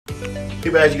Hey,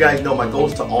 but as you guys know, my goal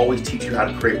is to always teach you how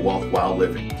to create wealth while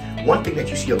living. One thing that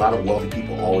you see a lot of wealthy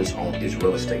people always own is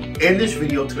real estate. In this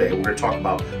video today, we're going to talk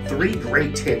about 3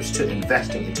 great tips to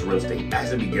investing into real estate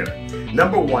as a beginner.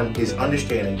 Number 1 is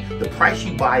understanding the price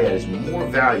you buy at is more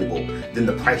valuable than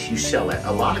the price you sell at.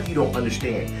 A lot of you don't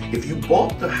understand. If you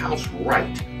bought the house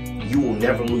right, you will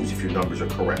never lose if your numbers are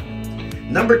correct.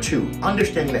 Number 2,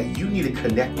 understanding that you need to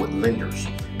connect with lenders,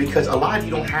 because a lot of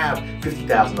you don't have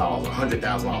 $50,000, $100,000,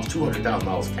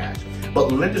 $200,000 cash.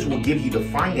 But lenders will give you the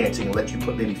financing and let you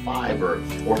put maybe 5 or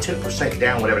 10%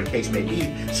 down, whatever the case may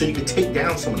be, so you can take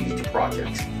down some of these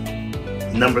projects.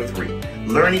 Number 3,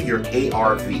 learning your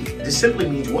ARV. This simply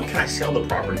means, what can I sell the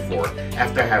property for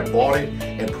after I have bought it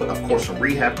and put, of course, some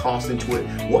rehab costs into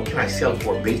it? What can I sell it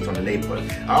for based on the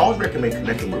neighborhood? I always recommend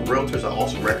connecting with realtors. I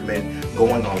also recommend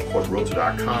going on, of course,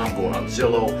 realtor.com, going on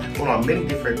Zillow, going on many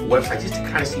different websites just to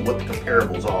kind of see what the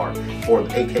comparables are, or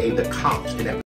AKA the comps in that